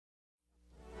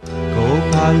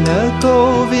Gopala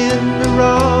Govinda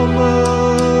Rama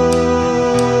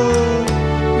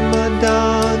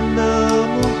Madana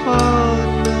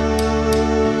Mohana.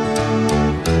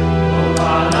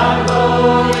 Gopala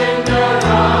Govinda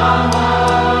Rama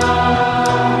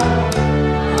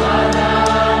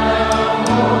Madana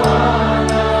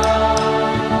Mohana.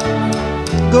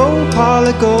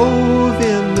 Gopala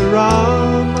Govinda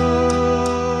Rama.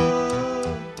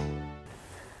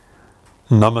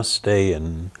 Namaste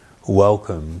and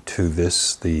welcome to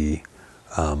this, the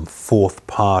fourth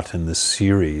part in the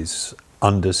series,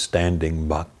 Understanding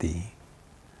Bhakti,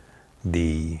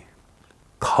 the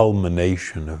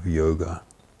culmination of yoga.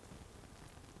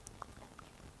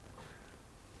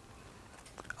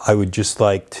 I would just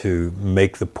like to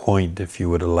make the point, if you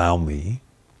would allow me,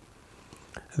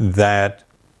 that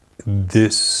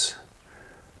this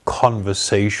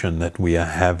conversation that we are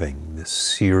having, this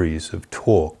series of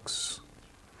talks,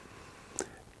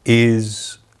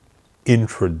 is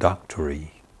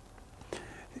introductory.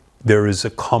 There is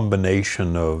a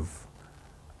combination of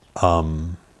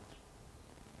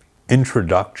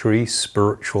introductory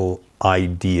spiritual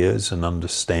ideas and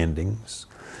understandings,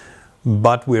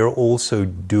 but we're also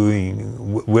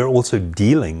dealing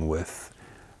with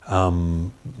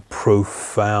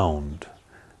profound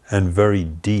and very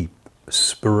deep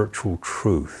spiritual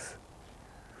truth,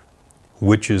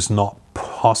 which is not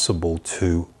possible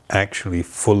to actually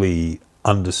fully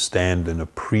understand and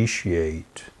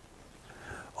appreciate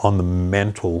on the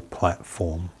mental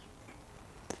platform.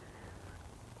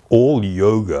 All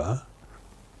yoga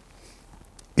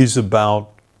is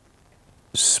about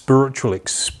spiritual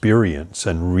experience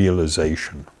and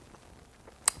realization.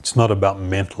 It's not about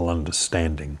mental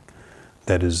understanding.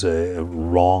 That is a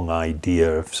wrong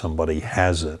idea if somebody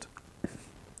has it.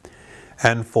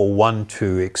 And for one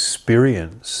to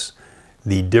experience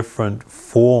the different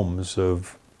forms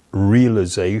of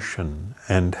realization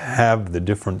and have the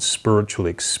different spiritual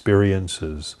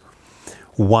experiences,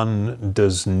 one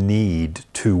does need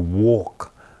to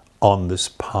walk on this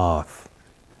path,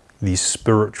 the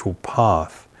spiritual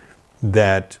path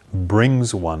that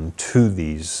brings one to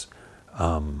these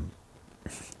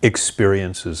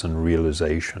experiences and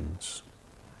realizations.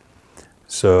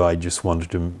 So I just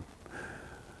wanted to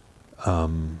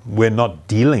we're not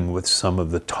dealing with some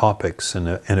of the topics in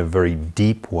a very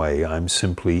deep way. I'm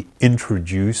simply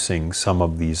introducing some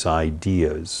of these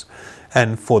ideas,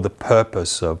 and for the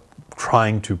purpose of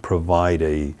trying to provide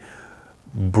a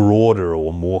broader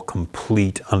or more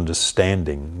complete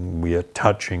understanding. We are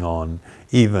touching on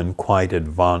even quite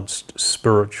advanced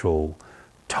spiritual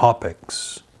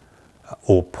topics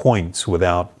or points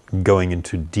without going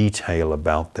into detail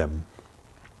about them.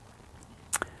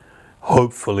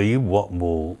 Hopefully, what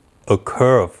will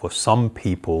occur for some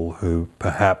people who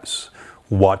perhaps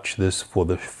watch this for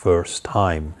the first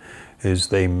time is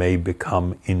they may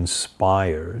become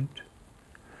inspired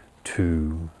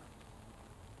to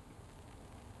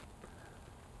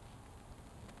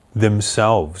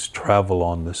themselves travel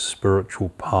on the spiritual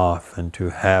path and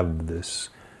to have this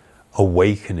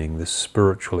awakening, this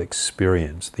spiritual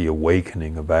experience, the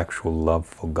awakening of actual love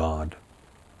for God.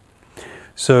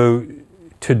 So,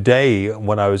 today,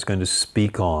 what I was going to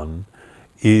speak on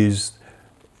is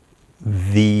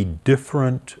the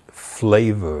different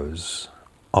flavors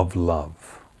of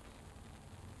love.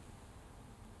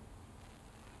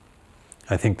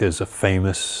 I think there's a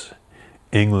famous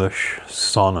English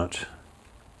sonnet,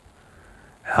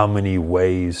 "How many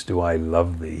ways do I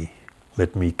love thee?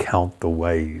 Let me count the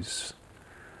ways."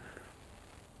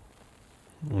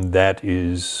 That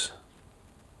is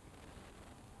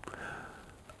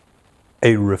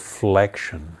a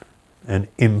reflection, an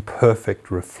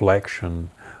imperfect reflection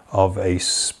of a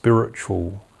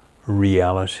spiritual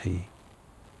reality.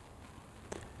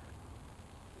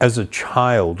 As a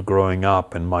child growing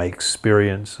up, and my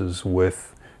experiences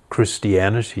with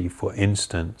Christianity, for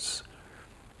instance,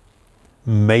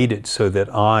 made it so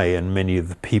that I and many of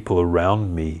the people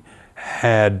around me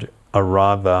had a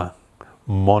rather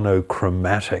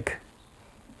monochromatic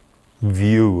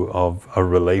view of a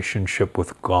relationship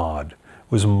with God.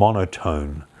 It was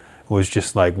monotone. It was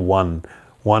just like one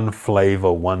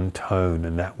flavor, one tone,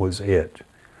 and that was it.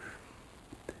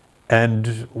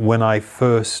 And when I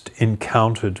first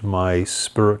encountered my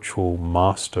spiritual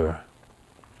master,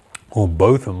 or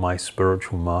both of my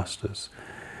spiritual masters,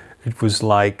 it was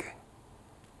like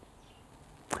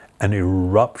an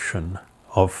eruption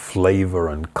of flavor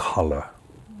and color.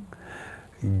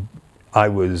 I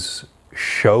was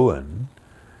shown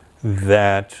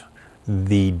that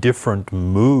the different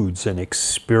moods and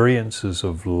experiences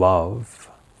of love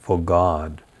for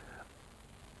God,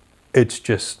 it's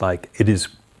just like, it is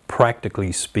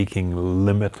practically speaking,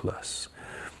 limitless.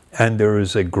 And there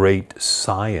is a great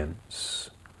science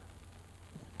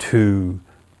to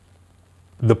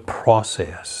the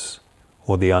process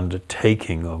or the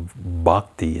undertaking of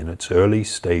bhakti in its early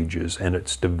stages and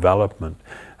its development,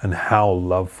 and how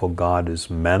love for God is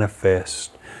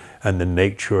manifest, and the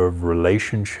nature of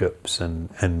relationships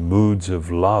and moods of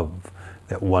love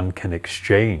that one can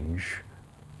exchange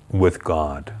with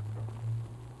God.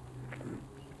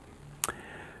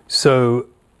 So,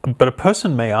 but a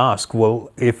person may ask, well,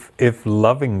 if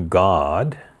loving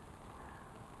God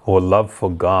or love for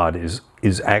God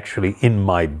is actually in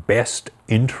my best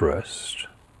interest,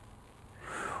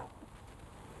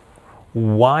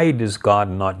 why does God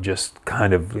not just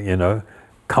kind of,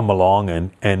 come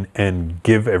along and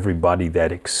give everybody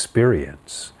that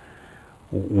experience?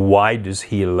 Why does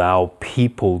he allow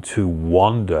people to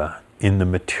wander in the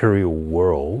material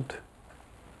world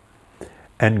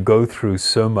and go through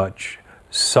so much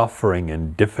suffering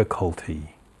and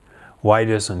difficulty? Why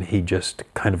doesn't he just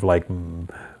kind of like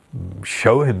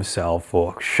show himself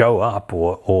or show up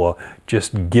or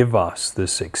just give us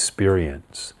this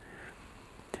experience?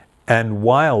 And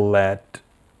while that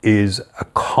is a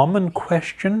common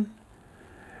question,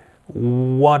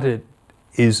 what it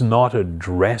is not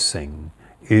addressing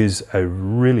is a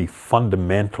really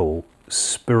fundamental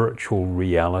spiritual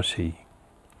reality.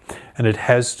 And it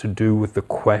has to do with the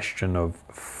question of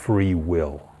free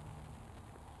will.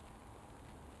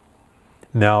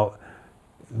 Now,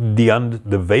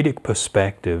 the Vedic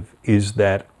perspective is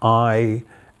that I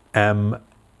am,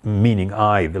 meaning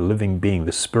I, the living being,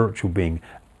 the spiritual being,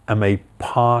 am a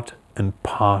part and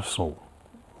parcel,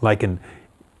 like an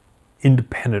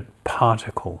independent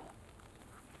particle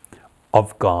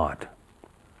of God.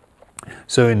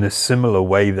 So in a similar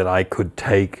way that I could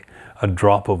take a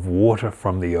drop of water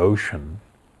from the ocean,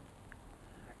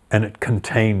 and it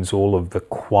contains all of the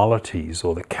qualities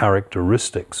or the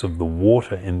characteristics of the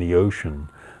water in the ocean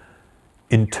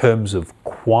in terms of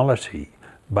quality,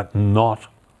 but not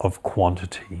of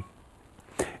quantity.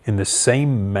 In the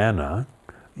same manner,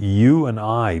 you and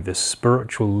I, the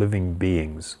spiritual living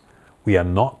beings, we are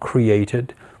not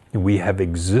created, we have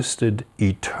existed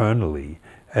eternally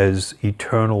as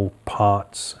eternal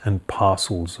parts and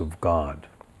parcels of God.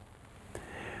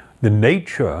 The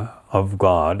nature of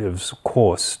God is, of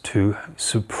course, to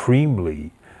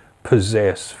supremely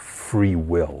possess free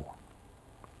will.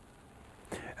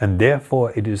 And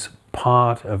therefore it is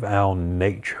part of our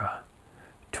nature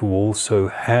to also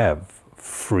have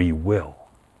free will.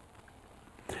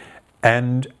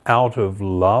 And out of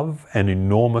love and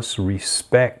enormous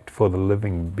respect for the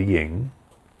living being,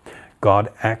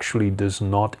 God actually does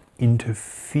not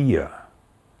interfere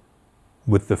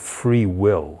with the free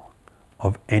will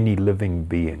of any living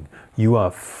being. You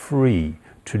are free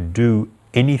to do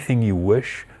anything you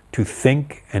wish, to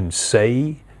think and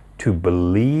say, to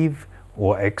believe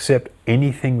or accept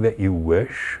anything that you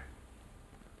wish.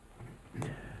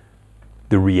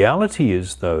 The reality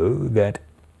is, though, that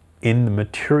in the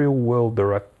material world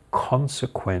there are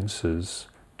consequences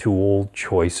to all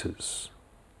choices.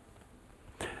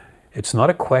 It's not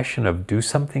a question of do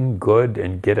something good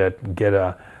and get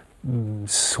a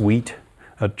sweet,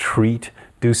 a treat,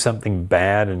 do something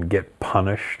bad and get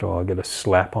punished or get a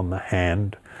slap on the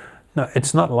hand. No,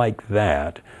 it's not like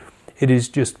that. It is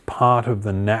just part of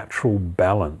the natural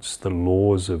balance, the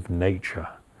laws of nature,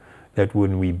 that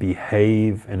when we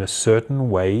behave in a certain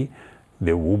way,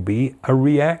 there will be a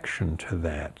reaction to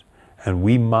that. And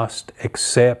we must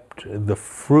accept the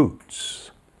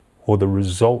fruits or the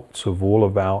results of all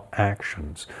of our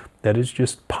actions. That is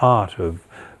just part of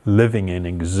living and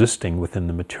existing within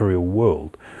the material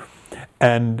world.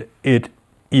 And it,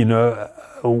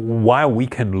 while we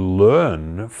can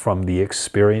learn from the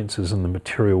experiences in the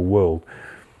material world,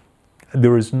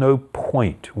 there is no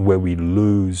point where we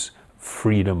lose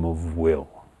freedom of will.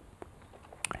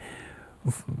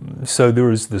 So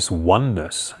there is this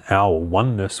oneness, our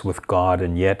oneness with God,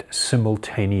 and yet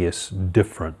simultaneous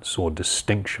difference or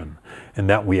distinction, in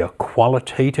that we are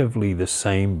qualitatively the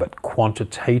same, but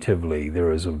quantitatively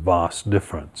there is a vast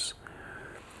difference.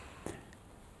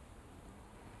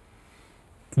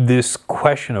 This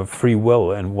question of free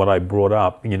will and what I brought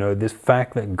up, this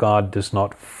fact that God does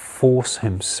not force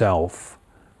himself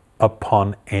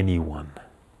upon anyone.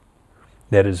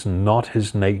 That is not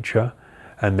his nature.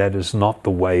 And that is not the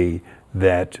way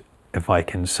that, if I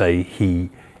can say,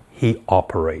 he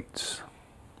operates.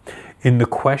 In the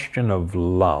question of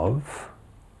love,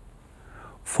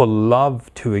 for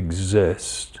love to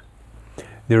exist,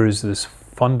 there is this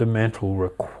fundamental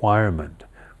requirement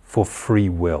for free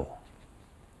will.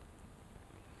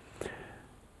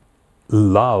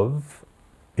 love,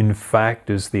 in fact,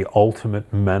 is the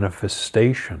ultimate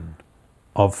manifestation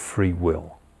of free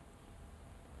will.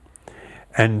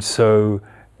 And so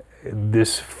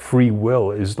this free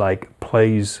will is like,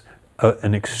 plays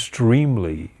an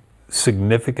extremely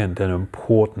significant and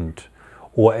important,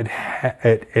 or it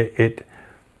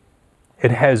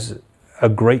has a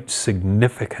great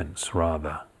significance,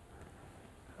 rather,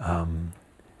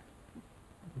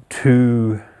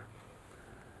 to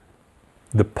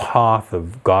the path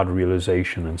of God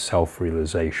realization and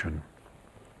self-realization.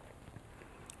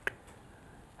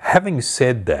 Having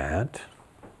said that,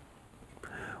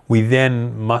 we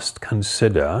then must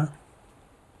consider,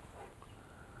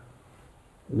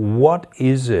 what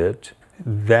is it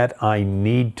that I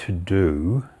need to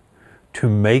do to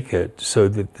make it so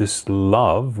that this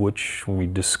love, which we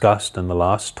discussed in the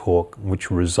last talk,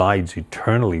 which resides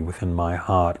eternally within my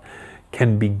heart,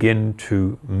 can begin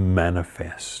to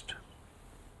manifest.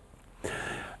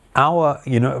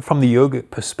 From the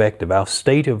yogic perspective, our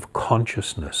state of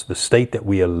consciousness, the state that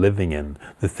we are living in,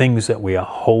 the things that we are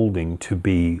holding to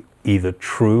be either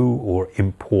true or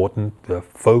important, the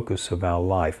focus of our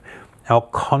life, our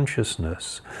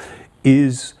consciousness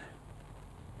is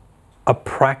a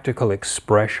practical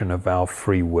expression of our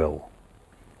free will.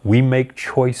 We make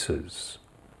choices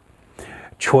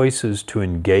to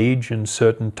engage in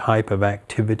certain type of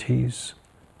activities.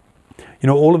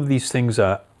 All of these things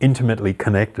are intimately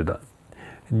connected.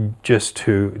 Just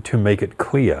to make it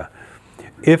clear,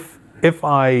 if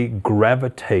I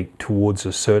gravitate towards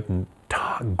a certain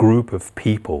group of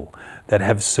people that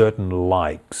have certain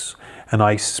likes, and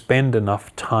I spend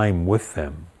enough time with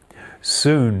them,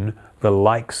 soon the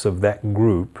likes of that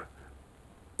group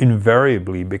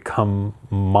invariably become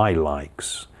my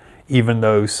likes, even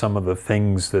though some of the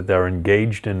things that they're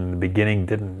engaged in the beginning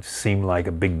didn't seem like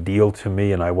a big deal to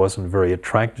me and I wasn't very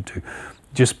attracted to.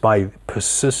 Just by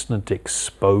persistent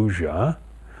exposure,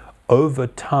 over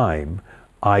time,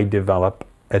 I develop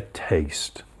a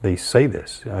taste. They say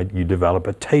this, you develop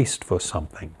a taste for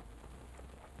something.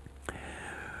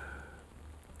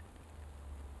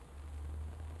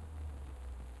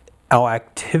 Our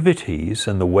activities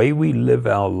and the way we live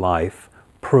our life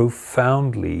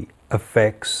profoundly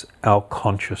affects our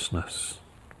consciousness.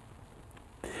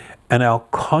 And our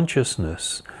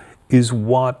consciousness is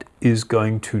what is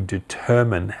going to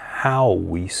determine how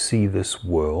we see this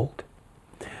world,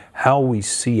 how we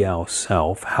see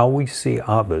ourselves, how we see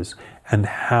others, and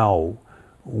how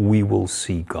we will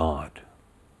see God.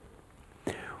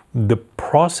 The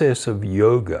process of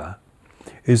yoga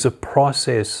is a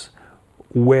process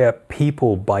where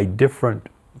people, by different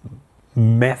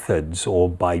methods or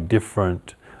by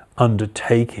different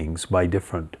undertakings, by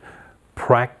different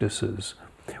practices,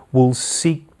 will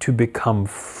seek to become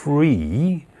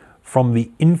free from the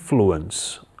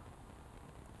influence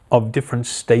of different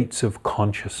states of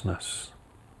consciousness.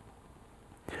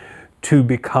 To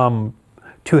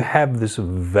have this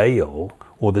veil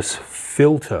or this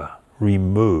filter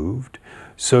removed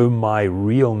so my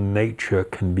real nature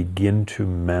can begin to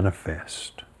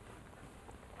manifest.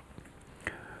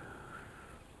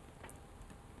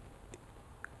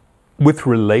 With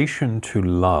relation to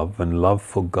love and love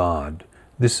for God,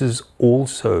 this is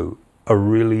also a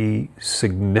really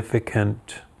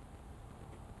significant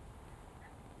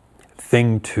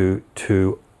thing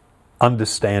to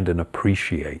understand and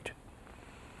appreciate.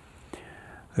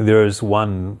 There is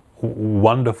one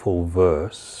wonderful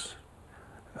verse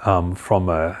from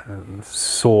a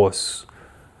source.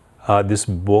 This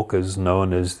book is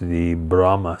known as the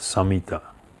Brahma Samhita,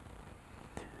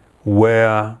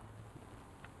 where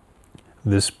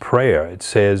this prayer, it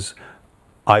says,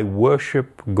 I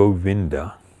worship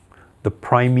Govinda, the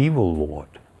primeval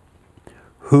Lord,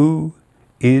 who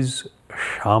is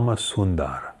Shama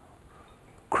Sundar,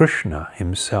 Krishna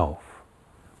himself,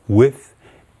 with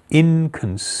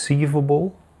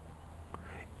inconceivable,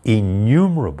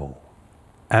 innumerable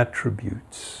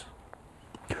attributes,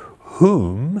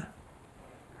 whom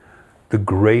the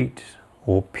great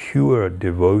or pure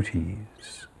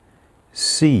devotees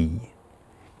see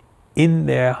in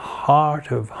their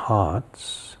heart of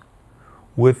hearts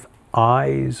with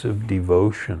eyes of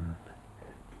devotion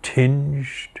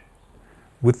tinged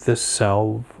with the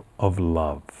salve of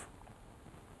love.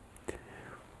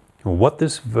 What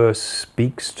this verse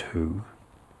speaks to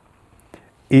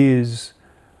is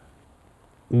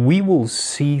we will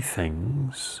see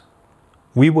things,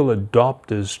 we will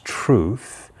adopt as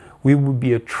truth, we will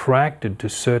be attracted to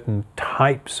certain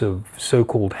types of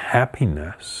so-called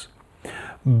happiness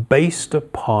based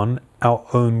upon our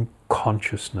own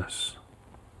consciousness.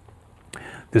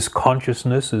 This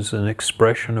consciousness is an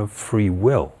expression of free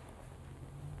will.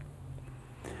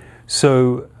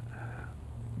 So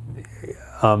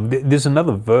there's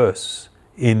another verse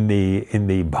in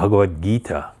the Bhagavad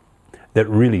Gita that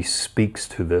really speaks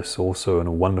to this also in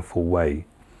a wonderful way.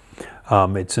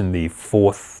 It's in the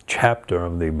 4th chapter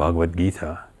of the Bhagavad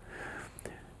Gita.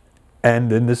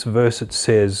 And in this verse it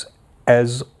says,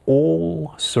 "As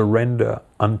all surrender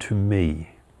unto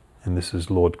me," and this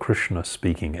is Lord Krishna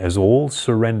speaking, "as all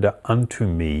surrender unto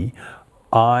me,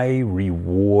 I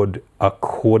reward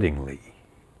accordingly.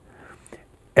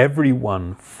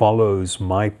 Everyone follows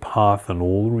my path in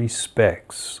all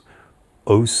respects,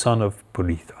 O son of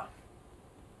Puritha."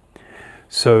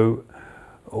 So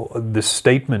the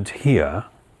statement here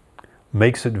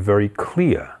makes it very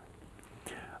clear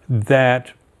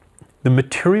that the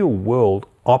material world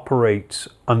operates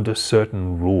under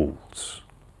certain rules,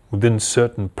 within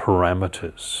certain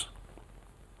parameters.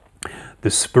 The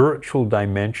spiritual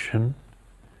dimension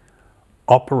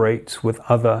operates with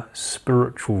other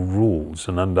spiritual rules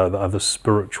and under other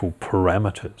spiritual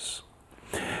parameters.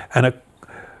 And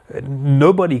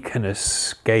nobody can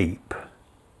escape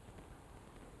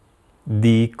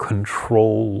the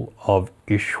control of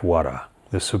Ishvara,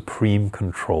 the supreme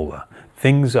controller.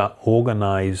 Things are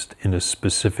organized in a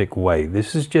specific way.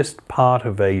 This is just part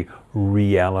of a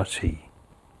reality.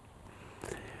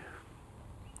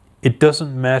 It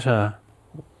doesn't matter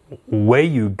where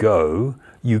you go,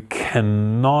 you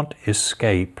cannot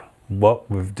escape what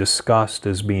we've discussed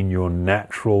as being your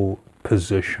natural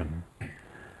position,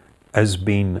 as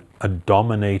being a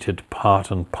dominated part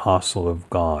and parcel of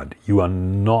God. You are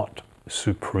not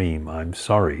supreme. I'm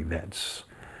sorry, that's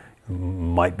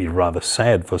might be rather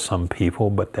sad for some people,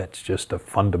 but that's just a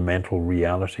fundamental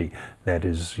reality. That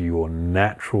is your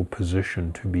natural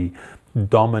position, to be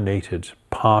dominated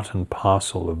part and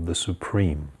parcel of the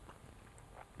Supreme.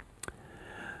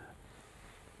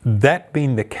 That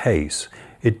being the case,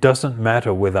 it doesn't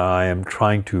matter whether I am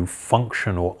trying to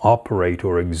function or operate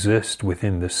or exist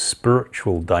within the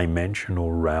spiritual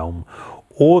dimensional realm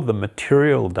or the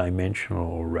material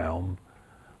dimensional realm.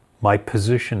 My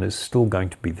position is still going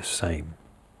to be the same.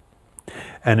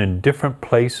 And in different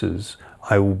places,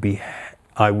 I will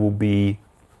be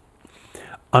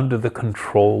under the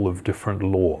control of different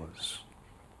laws.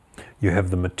 You have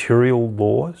the material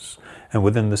laws, and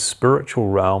within the spiritual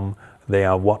realm, they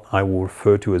are what I will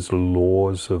refer to as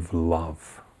laws of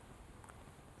love,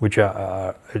 which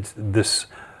are, this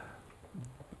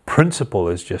principle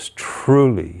is just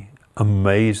truly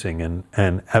amazing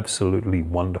and absolutely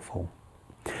wonderful.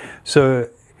 So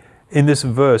in this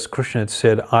verse, Krishna had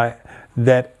said,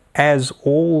 that as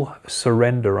all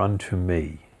surrender unto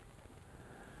me.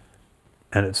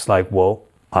 And it's like, well,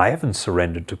 I haven't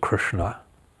surrendered to Krishna.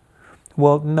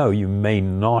 Well, no, you may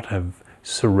not have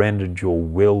surrendered your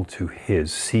will to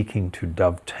his, seeking to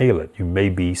dovetail it. You may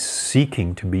be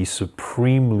seeking to be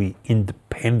supremely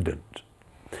independent.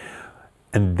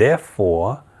 And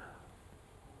therefore,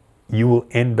 you will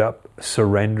end up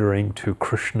surrendering to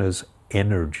Krishna's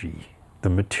energy, the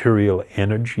material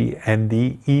energy and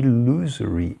the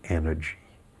illusory energy.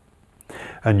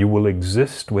 And you will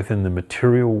exist within the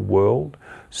material world,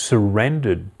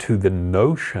 surrendered to the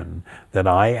notion that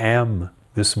I am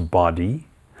this body,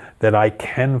 that I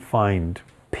can find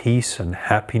peace and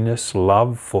happiness,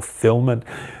 love, fulfillment.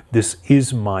 This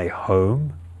is my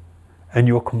home. And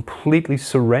you're completely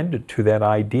surrendered to that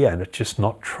idea, and it's just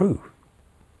not true.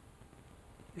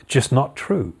 It's just not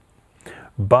true.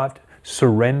 But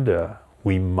surrender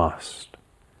we must.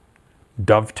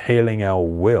 Dovetailing our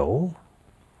will,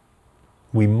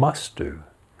 we must do.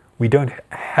 We don't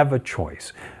have a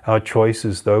choice. Our choice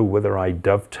is, though, whether I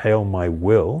dovetail my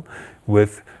will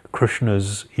with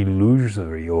Krishna's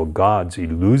illusory or God's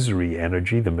illusory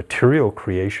energy, the material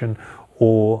creation,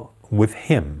 or with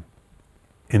him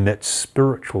in that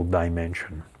spiritual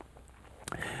dimension.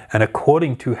 And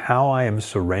according to how I am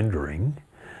surrendering,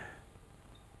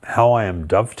 how I am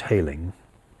dovetailing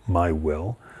my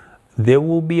will, there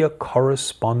will be a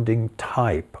corresponding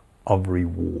type of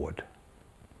reward.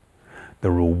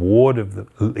 The reward of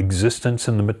the existence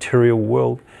in the material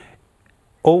world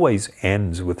always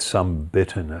ends with some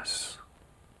bitterness.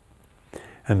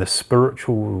 And the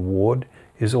spiritual reward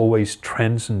is always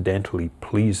transcendentally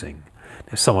pleasing.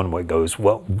 If someone goes,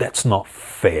 well, that's not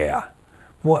fair.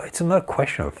 Well, it's not a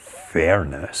question of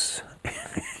fairness.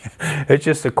 It's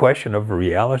just a question of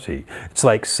reality. It's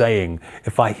like saying,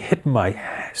 if I hit my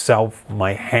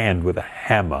hand with a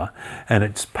hammer and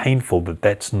it's painful,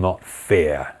 that's not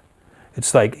fair.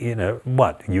 It's like,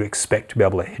 what? You expect to be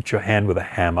able to hit your hand with a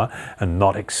hammer and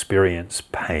not experience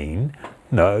pain?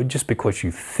 No, just because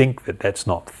you think that that's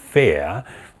not fair,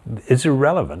 is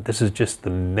irrelevant. This is just the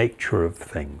nature of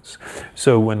things.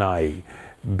 So when I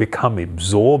become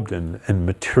absorbed in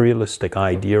materialistic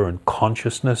idea and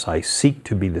consciousness, I seek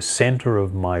to be the center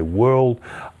of my world.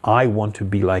 I want to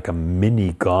be like a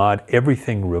mini God.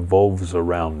 Everything revolves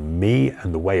around me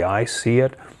and the way I see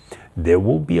it. There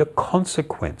will be a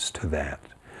consequence to that.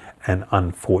 And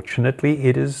unfortunately,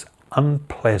 it is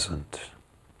unpleasant.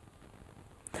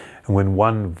 And when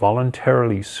one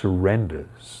voluntarily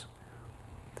surrenders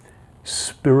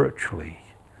spiritually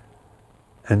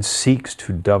and seeks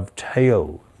to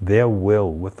dovetail their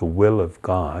will with the will of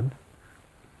God,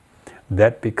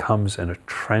 that becomes a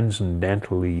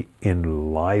transcendentally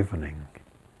enlivening,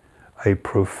 a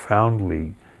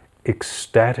profoundly,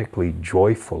 ecstatically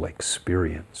joyful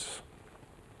experience.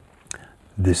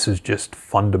 This is just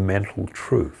fundamental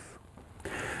truth.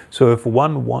 So if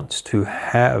one wants to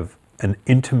have an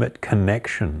intimate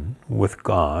connection with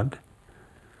God,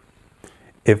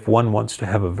 if one wants to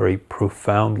have a very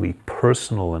profoundly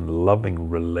personal and loving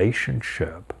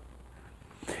relationship,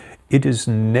 it is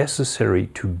necessary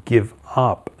to give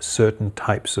up certain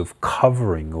types of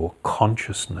covering or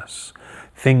consciousness,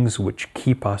 things which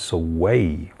keep us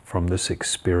away from this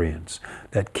experience,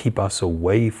 that keep us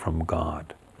away from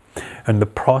God. And the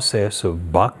process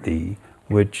of bhakti,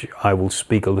 which I will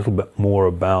speak a little bit more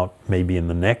about maybe in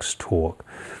the next talk,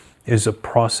 is a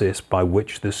process by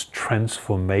which this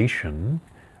transformation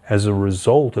as a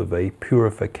result of a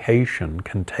purification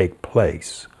can take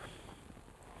place.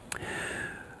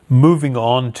 Moving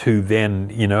on to then,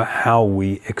 how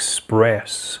we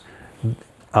express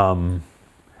an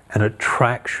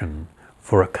attraction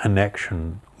for a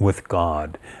connection with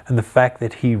God, and the fact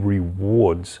that He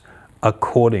rewards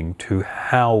according to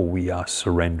how we are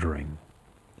surrendering.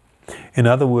 In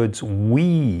other words,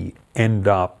 we end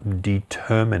up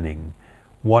determining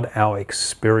what our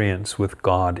experience with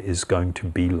God is going to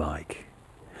be like.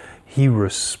 He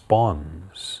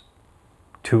responds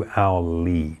to our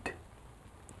lead.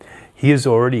 He is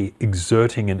already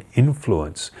exerting an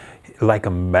influence, like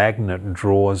a magnet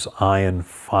draws iron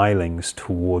filings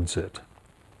towards it.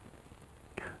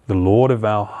 The Lord of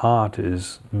our heart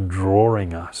is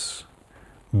drawing us,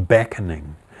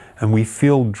 beckoning, and we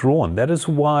feel drawn. That is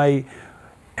why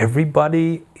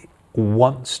everybody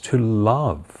wants to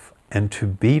love and to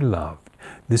be loved.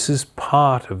 This is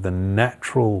part of the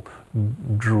natural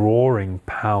drawing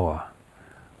power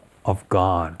of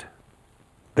God.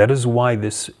 That is why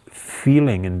this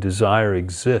feeling and desire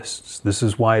exists. This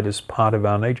is why it is part of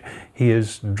our nature. He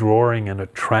is drawing and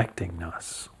attracting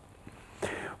us.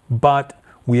 But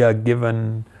we are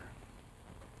given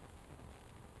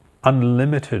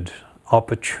unlimited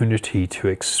opportunity to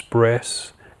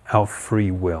express our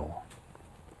free will.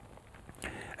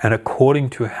 And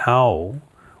according to how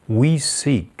we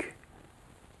seek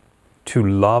to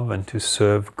love and to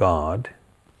serve God,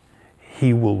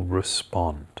 He will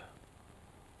respond.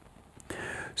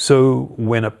 So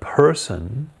when a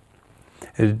person,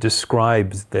 it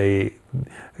describes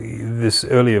this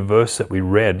earlier verse that we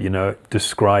read,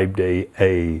 described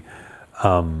a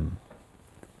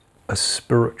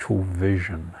spiritual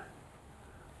vision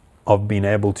of being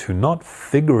able to not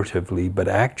figuratively but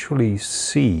actually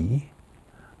see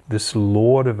this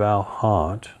Lord of our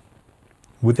heart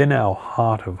within our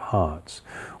heart of hearts,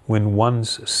 when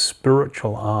one's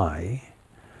spiritual eye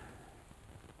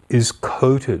is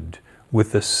coated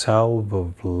with the salve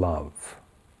of love,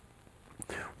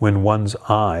 when one's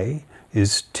eye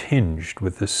is tinged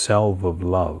with the salve of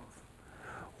love,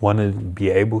 one will be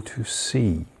able to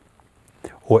see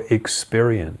or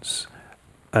experience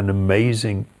an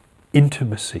amazing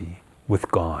intimacy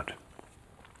with God.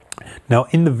 Now,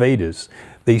 in the Vedas,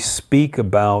 they speak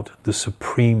about the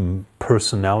Supreme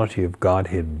Personality of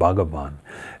Godhead, Bhagavan,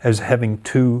 as having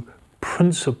two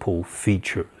principal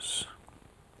features.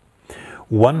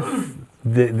 One,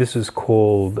 this is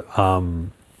called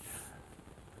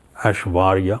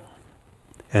Aishvarya,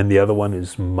 and the other one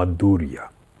is Madhurya.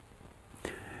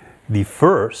 The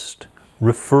first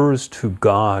refers to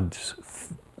God's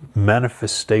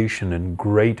manifestation in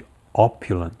great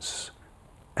opulence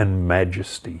and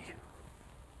majesty,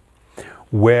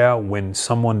 where when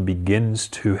someone begins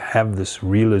to have this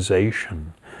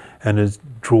realization and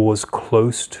draws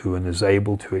close to and is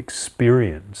able to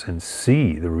experience and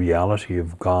see the reality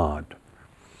of God,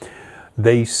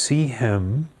 they see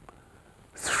Him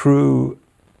through,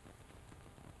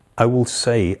 I will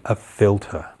say, a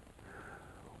filter,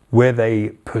 where they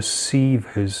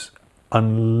perceive His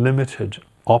unlimited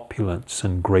opulence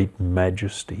and great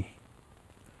majesty.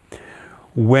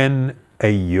 When a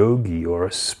yogi or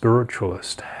a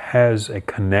spiritualist has a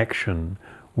connection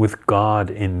with God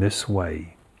in this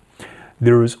way,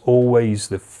 there is always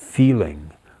the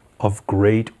feeling of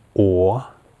great awe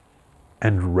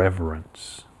and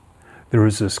reverence. There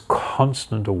is this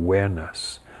constant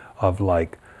awareness of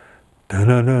like,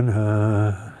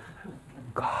 da-na-na-na,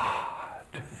 God.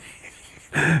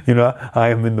 You know, I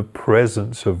am in the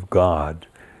presence of God.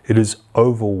 It is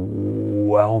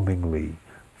overwhelmingly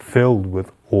filled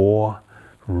with awe,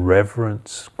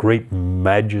 reverence, great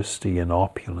majesty and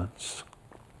opulence.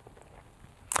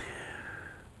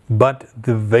 But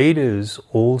the Vedas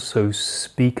also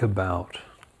speak about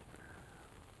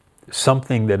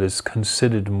something that is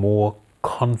considered more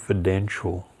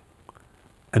confidential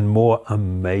and more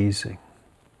amazing.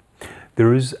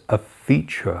 There is a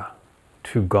feature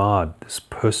to God, this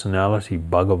personality,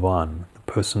 Bhagavan, the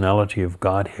personality of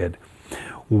Godhead,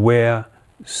 where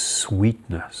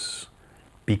sweetness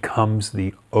becomes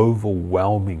the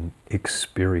overwhelming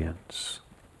experience.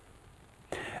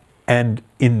 And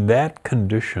in that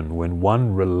condition, when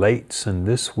one relates in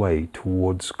this way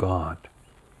towards God,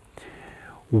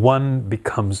 one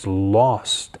becomes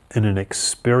lost in an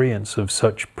experience of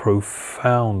such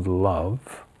profound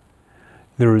love.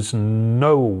 There is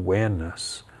no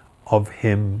awareness of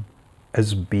Him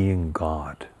as being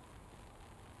God.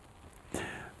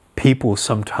 People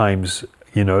sometimes,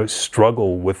 you know,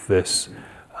 struggle with this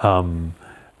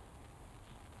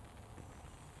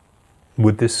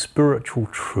spiritual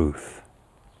truth.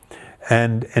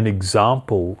 And an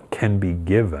example can be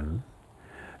given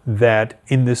that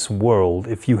in this world,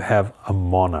 if you have a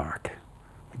monarch,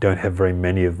 we don't have very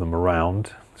many of them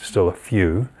around, still a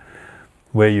few,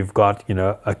 where you've got, you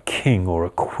know, a king or a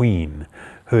queen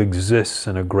who exists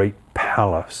in a great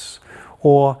palace,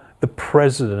 or the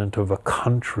president of a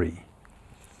country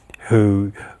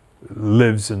who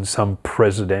lives in some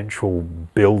presidential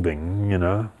building, you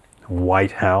know,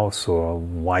 White House or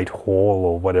White Hall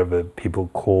or whatever people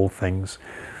call things.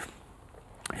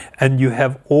 And you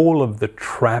have all of the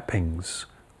trappings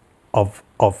of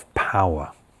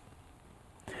power.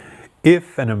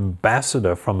 If an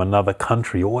ambassador from another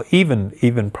country, or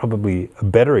even probably a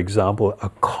better example, a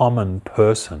common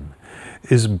person,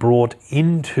 is brought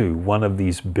into one of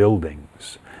these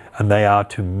buildings and they are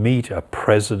to meet a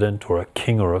president or a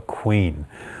king or a queen,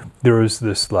 there is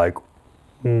this like,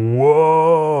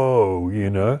 whoa, you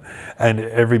know, and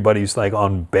everybody's like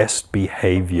on best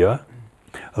behavior,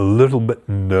 a little bit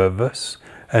nervous,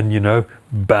 and, you know,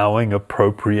 bowing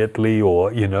appropriately,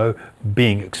 or, you know,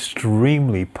 being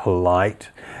extremely polite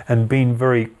and being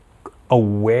very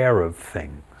aware of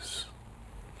things.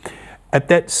 At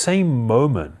that same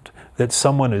moment that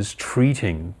someone is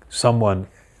treating someone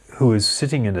who is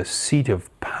sitting in a seat of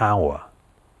power,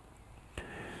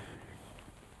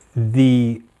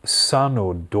 the son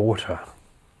or daughter,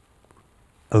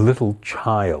 a little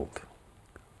child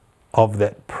of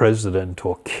that president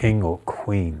or king or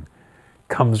queen,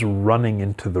 comes running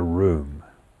into the room.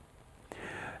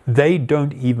 They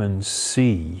don't even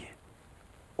see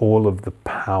all of the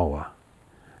power.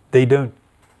 They don't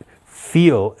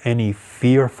feel any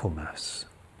fearfulness.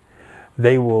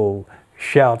 They will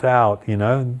shout out, you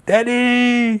know,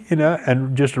 "Daddy!" you know,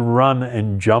 and just run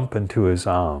and jump into his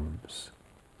arms.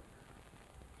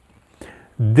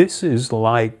 This is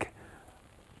like,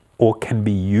 or can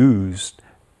be used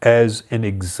as an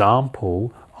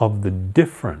example of the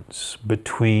difference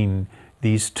between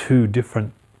these two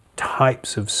different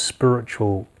types of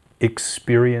spiritual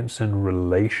experience and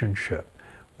relationship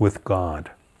with God.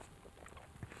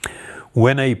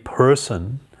 When a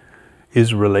person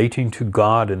is relating to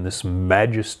God in this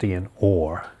majesty and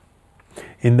awe,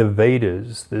 in the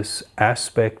Vedas, this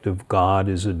aspect of God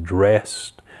is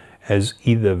addressed as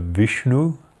either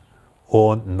Vishnu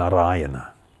or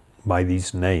Narayana. By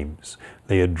these names,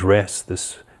 they address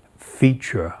this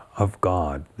feature of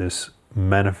God, this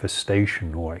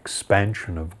manifestation or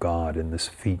expansion of God in this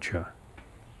feature.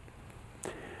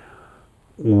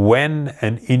 When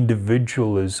an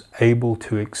individual is able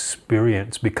to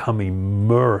experience, become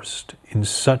immersed in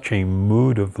such a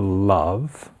mood of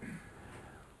love,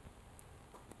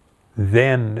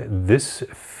 then this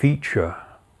feature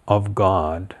of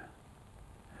God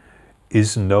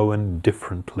is known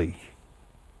differently.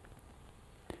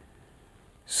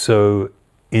 So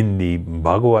in the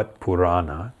Bhagavad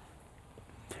Purana,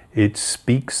 it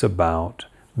speaks about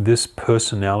this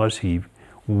personality,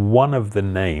 one of the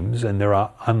names, and there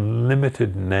are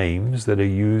unlimited names that are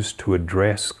used to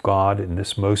address God in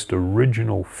this most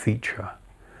original feature.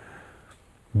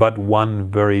 But one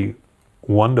very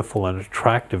wonderful and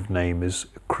attractive name is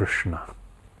Krishna.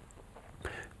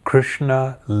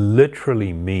 Krishna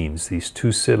literally means, these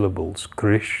two syllables,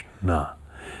 Krishna,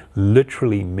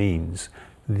 literally means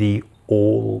the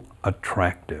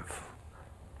all-attractive,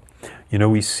 You know,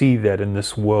 we see that in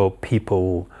this world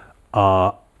people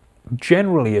are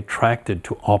generally attracted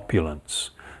to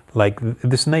opulence. Like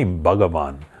this name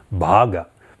Bhagavan, Bhaga.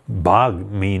 Bhag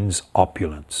means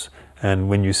opulence. And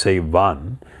when you say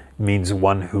Van, it means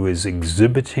one who is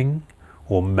exhibiting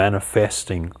or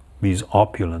manifesting these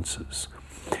opulences.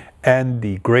 And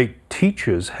the great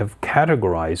teachers have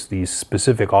categorized these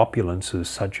specific opulences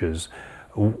such as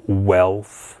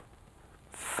wealth,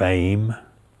 fame,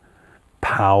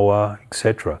 power,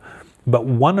 etc. But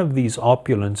one of these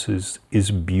opulences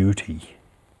is beauty.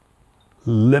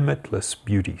 Limitless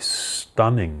beauty,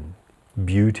 stunning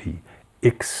beauty,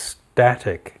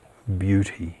 ecstatic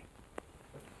beauty.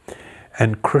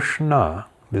 And Krishna,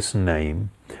 this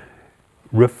name,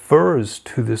 refers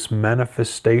to this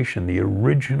manifestation, the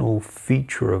original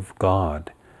feature of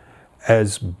God,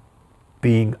 as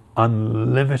being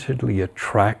unlimitedly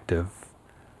attractive,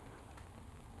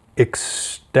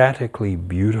 ecstatically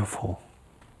beautiful,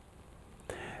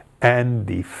 and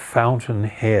the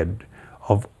fountainhead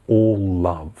of all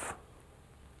love.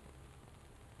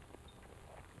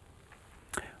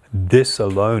 This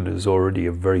alone is already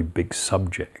a very big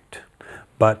subject,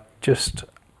 but just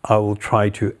I will try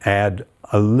to add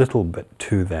a little bit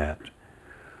to that.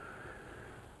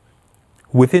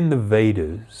 Within the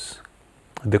Vedas,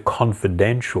 the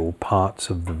confidential parts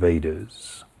of the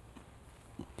Vedas,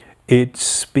 it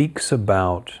speaks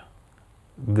about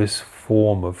this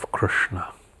form of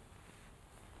Krishna,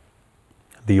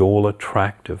 the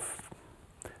all-attractive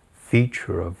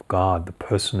feature of God, the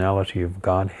personality of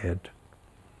Godhead.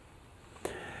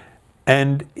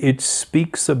 And it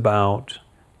speaks about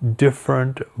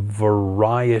different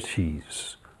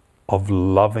varieties of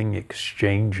loving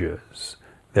exchanges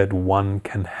that one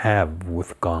can have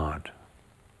with God.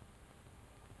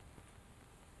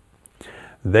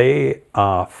 They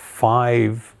are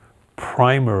 5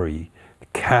 primary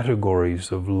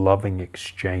categories of loving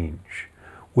exchange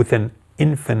with an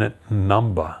infinite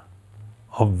number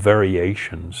of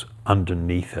variations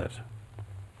underneath it.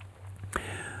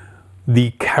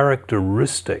 The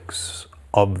characteristics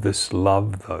of this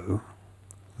love, though,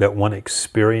 that one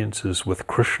experiences with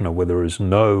Krishna, where there is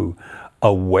no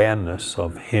awareness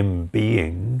of him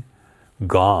being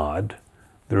God,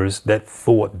 that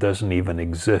thought doesn't even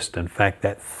exist. In fact,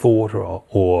 that thought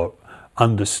or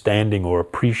understanding or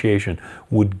appreciation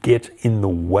would get in the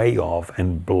way of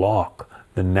and block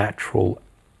the natural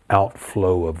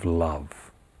outflow of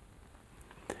love.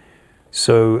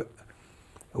 So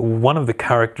one of the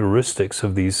characteristics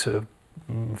of these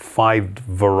 5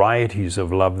 varieties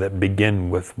of love that begin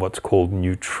with what's called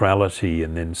neutrality,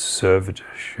 and then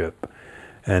servitorship,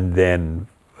 and then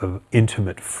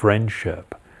intimate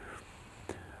friendship,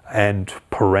 and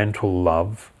parental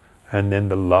love, and then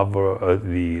the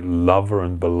lover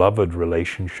and beloved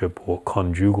relationship or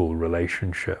conjugal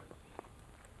relationship,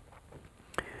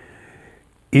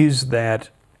 is that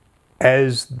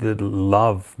as the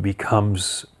love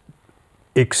becomes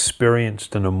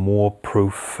experienced in a more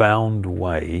profound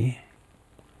way,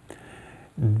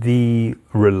 the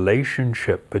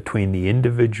relationship between the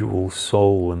individual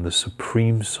soul and the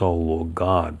Supreme Soul or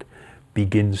God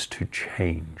begins to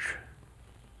change.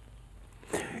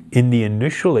 In the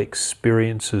initial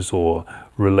experiences or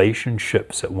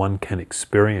relationships that one can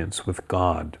experience with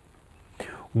God,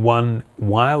 one,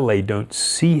 while they don't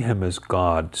see him as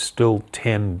God, still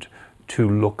tend to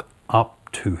look up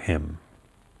to him.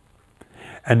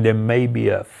 And there may be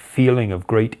a feeling of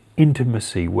great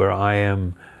intimacy where I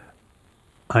am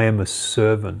a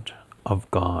servant of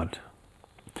God.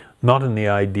 Not in the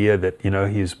idea that,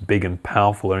 he is big and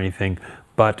powerful or anything,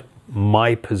 but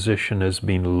my position has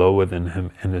been lower than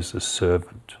him and as a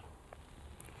servant.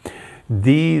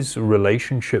 These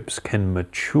relationships can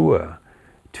mature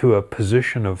to a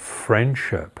position of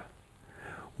friendship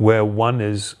where one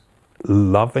is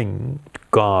loving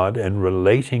God and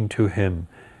relating to him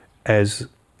as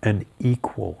an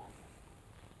equal.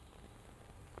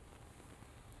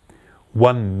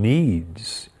 One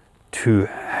needs to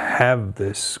have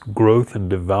this growth and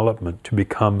development to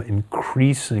become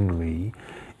increasingly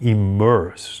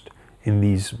immersed in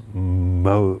these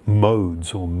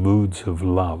modes or moods of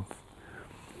love.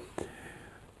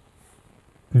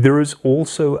 There is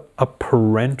also a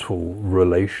parental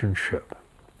relationship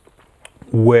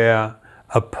where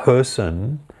a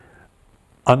person,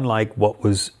 unlike what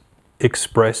was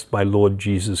expressed by Lord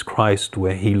Jesus Christ,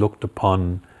 where he looked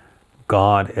upon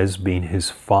God as being his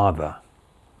father,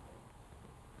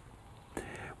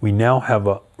 we now have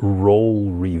a role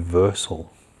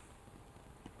reversal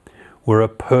where a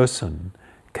person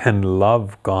can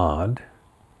love God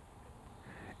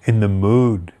in the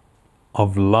mood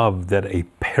of love that a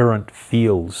parent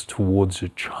feels towards a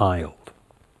child,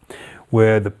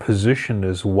 where the position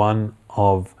is one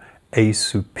of a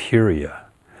superior,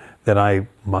 that I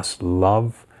must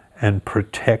love and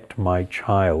protect my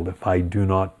child. If I do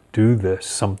not do this,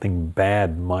 something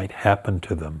bad might happen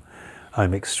to them.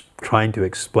 I'm trying to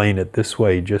explain it this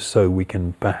way just so we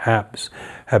can perhaps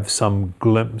have some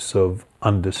glimpse of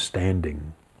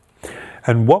understanding.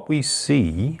 And what we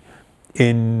see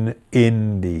in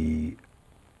the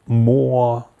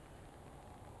more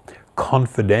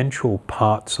confidential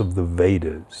parts of the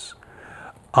Vedas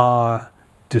are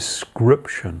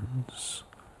descriptions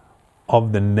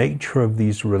of the nature of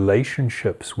these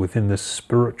relationships within the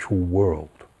spiritual world.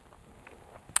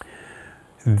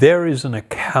 There is an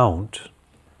account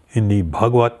in the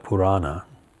Bhagavad Purana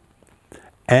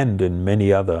and in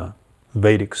many other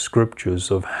Vedic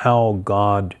scriptures of how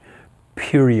God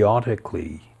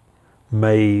periodically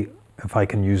may, if I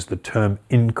can use the term,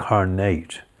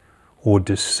 incarnate or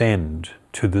descend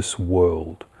to this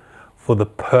world for the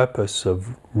purpose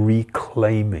of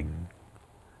reclaiming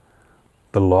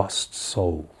the lost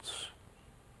souls.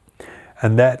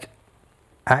 And that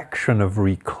action of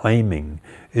reclaiming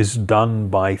is done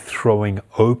by throwing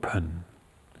open,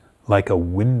 like a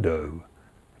window,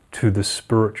 to the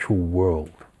spiritual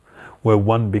world, where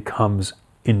one becomes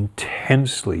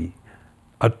intensely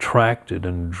attracted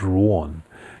and drawn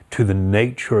to the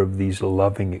nature of these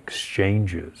loving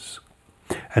exchanges.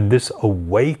 And this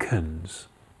awakens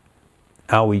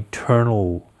our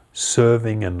eternal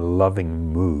serving and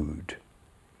loving mood.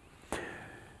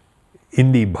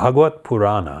 In the Bhagavad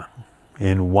Purana,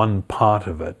 in one part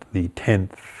of it, the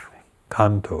 10th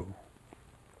canto,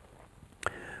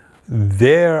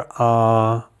 there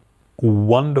are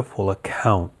wonderful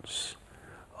accounts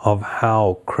of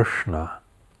how Krishna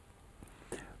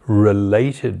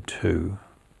related to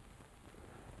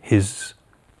his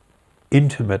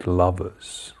intimate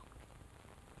lovers.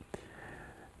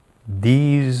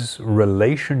 These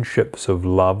relationships of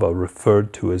love are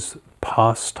referred to as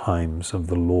pastimes of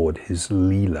the Lord, his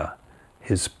Leela,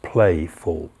 his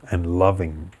playful and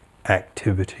loving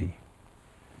activity.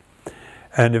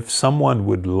 And if someone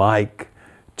would like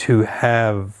to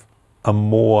have a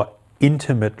more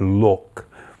intimate look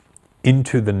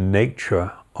into the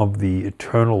nature of the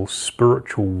eternal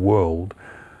spiritual world,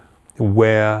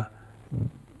 where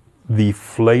the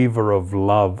flavor of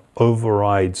love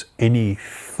overrides any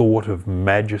thought of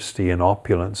majesty and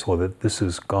opulence, or that this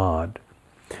is God,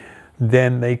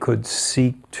 then they could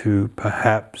seek to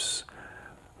perhaps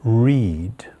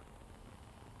read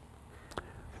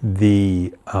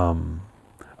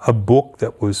a book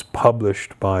that was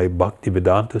published by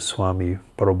Bhaktivedanta Swami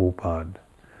Prabhupada.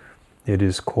 It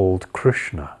is called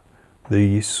Krishna,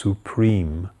 the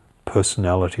Supreme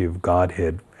Personality of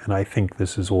Godhead. And I think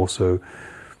this is also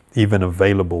even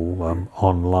available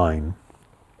online.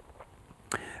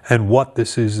 And what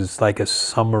this is like a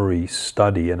summary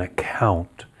study, an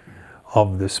account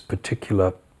of this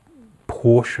particular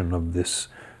portion of this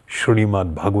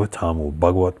Srimad Bhagavatam or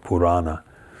Bhagavad Purana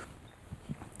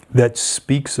that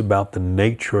speaks about the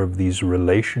nature of these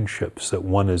relationships that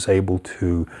one is able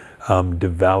to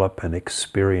develop and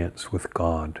experience with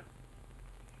God.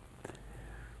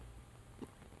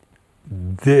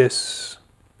 This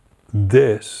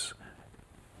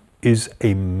is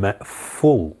a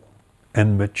full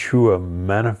and mature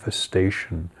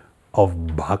manifestation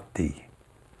of bhakti,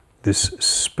 this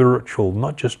spiritual,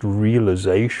 not just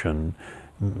realization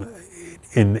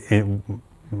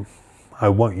I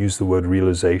won't use the word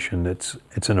realization, it's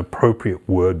an appropriate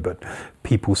word, but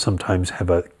people sometimes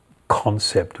have a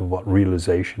concept of what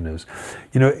realization is.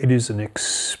 You know, it is an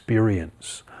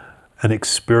experience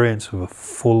of a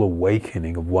full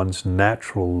awakening of one's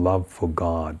natural love for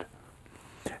God.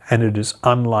 And it is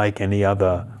unlike any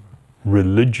other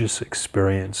religious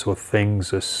experience or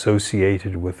things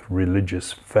associated with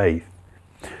religious faith.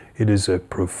 It is a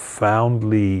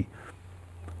profoundly,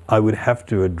 I would have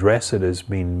to address it as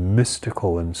being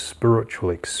mystical and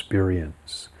spiritual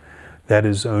experience that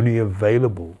is only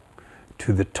available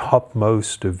to the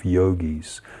topmost of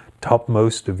yogis.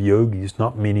 Topmost of yogis,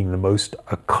 not meaning the most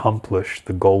accomplished,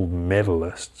 the gold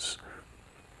medalists.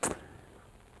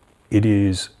 It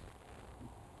is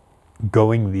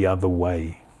going the other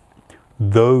way.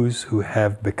 Those who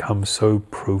have become so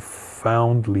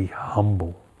profoundly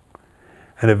humble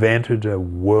and have entered a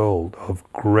world of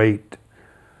great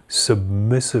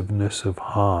submissiveness of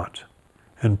heart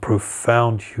and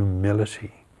profound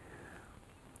humility,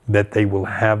 that they will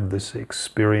have this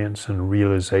experience and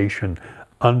realization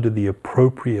under the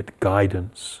appropriate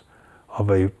guidance of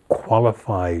a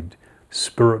qualified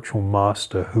spiritual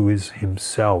master who is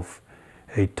himself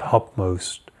a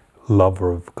topmost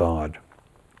lover of God.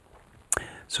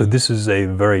 So this is a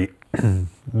very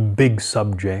big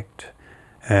subject,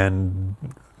 and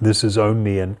this is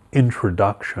only an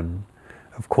introduction.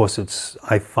 Of course,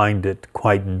 I find it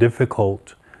quite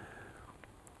difficult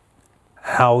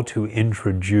how to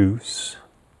introduce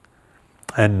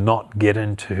and not get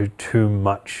into too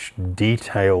much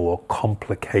detail or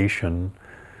complication,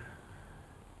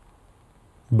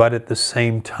 but at the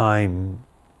same time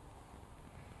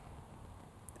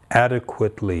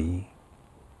adequately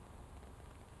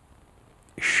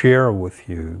share with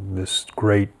you this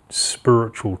great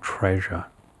spiritual treasure.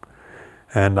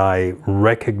 And I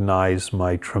recognize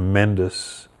my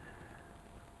tremendous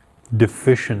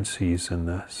deficiencies in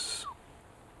this.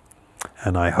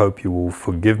 And I hope you will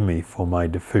forgive me for my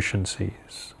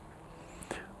deficiencies.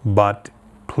 But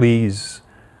please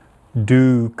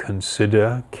do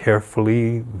consider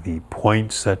carefully the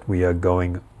points that we are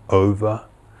going over,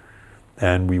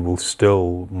 and we will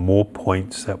still more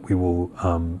points that we will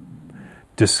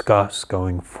discuss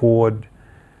going forward.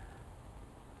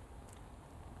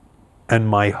 And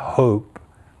my hope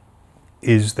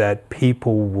is that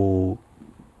people will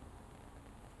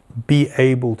be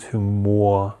able to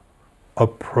more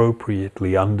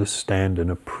appropriately understand and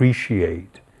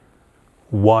appreciate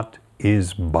what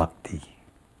is bhakti.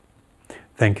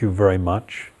 Thank you very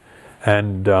much,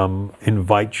 and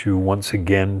invite you once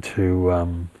again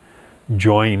to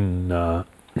join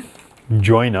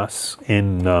us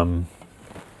in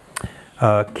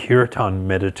kirtan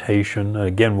meditation.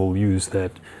 Again, we'll use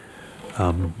that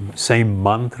same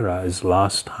mantra as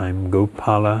last time: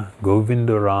 Gopala,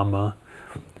 Govinda Rama,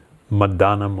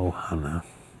 Madana Mohana.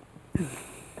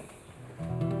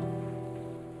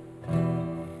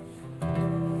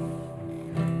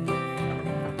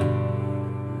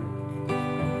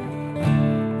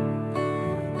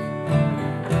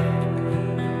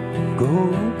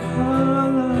 Go